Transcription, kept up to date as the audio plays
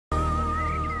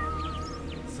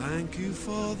Thank you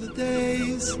for the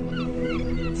days,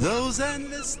 those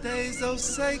endless days, those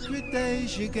sacred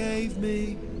days you gave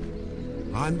me.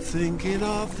 I'm thinking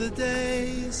of the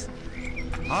days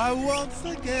I won't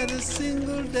forget a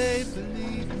single day,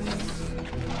 believe me.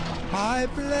 I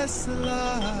bless the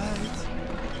light,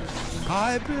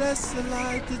 I bless the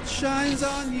light that shines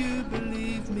on you,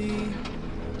 believe me.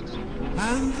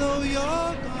 And though you're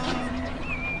gone,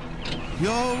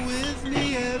 you're with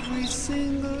me every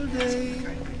single day,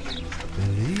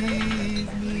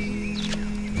 believe me.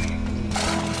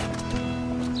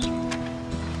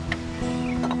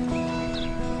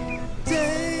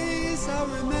 Days I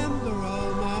remember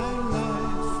all my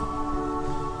life,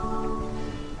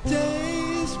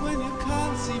 days when you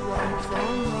can't see right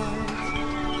from right.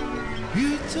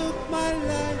 You took my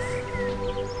life,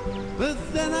 but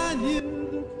then I knew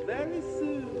that very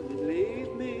soon you'd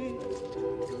leave me.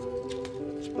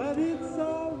 But it's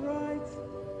all right,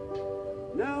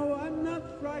 now I'm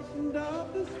not frightened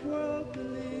of this world,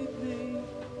 believe me.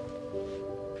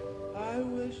 I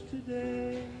wish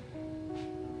today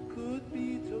could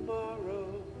be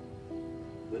tomorrow.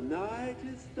 The night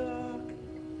is dark,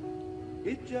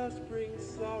 it just brings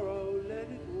sorrow, let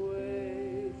it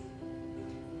wait.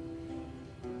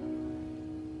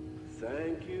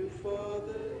 Thank you for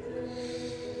the day.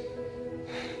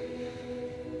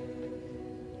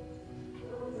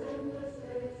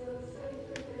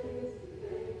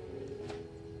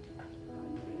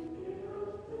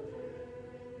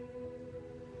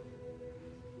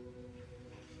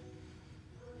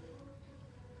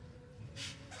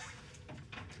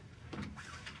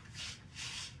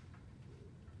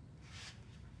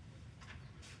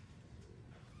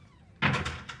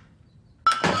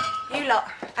 You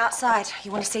lot, outside.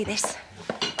 You want to see this?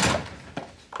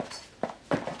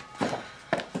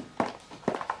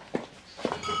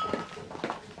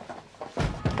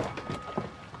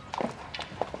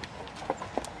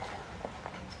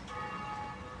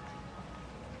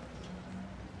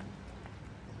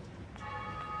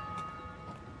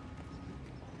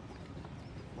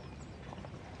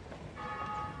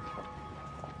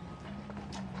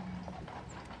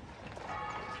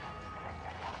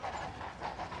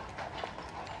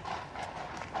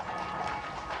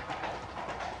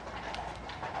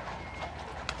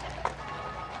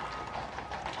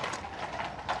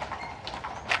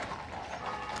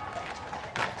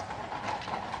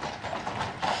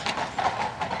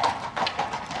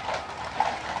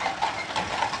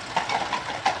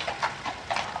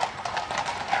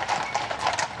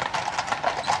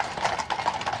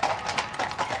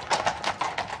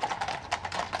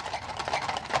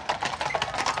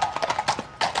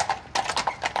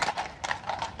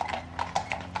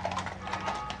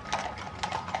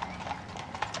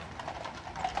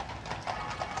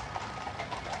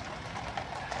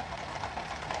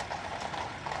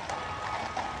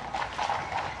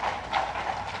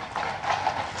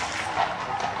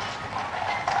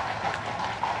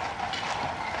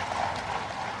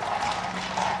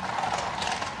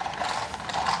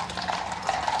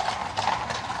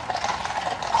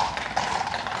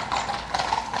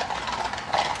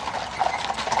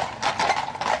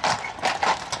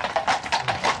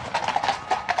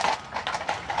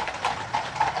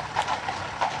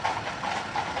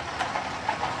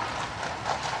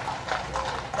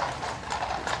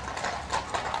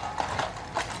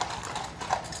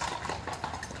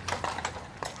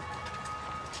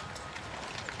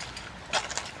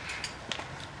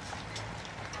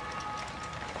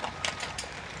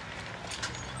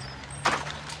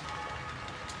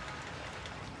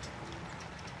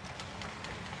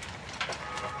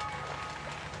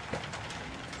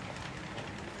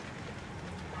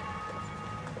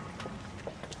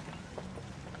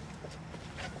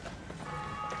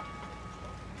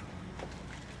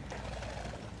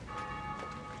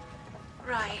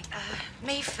 Right,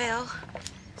 me, Phil,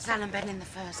 Sal and Ben in the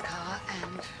first car,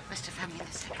 and rest of family in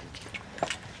the second.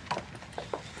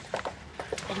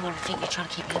 Anyone would think you're trying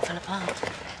to keep me and Phil apart.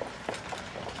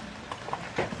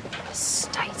 The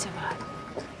state of her.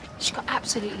 She's got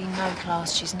absolutely no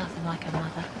class. She's nothing like her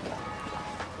mother.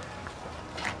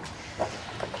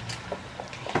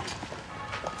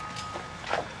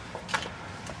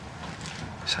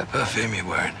 What's that perfume you're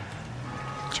wearing?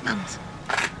 What's your mum's?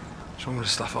 What's wrong with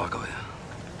the stuff I got here?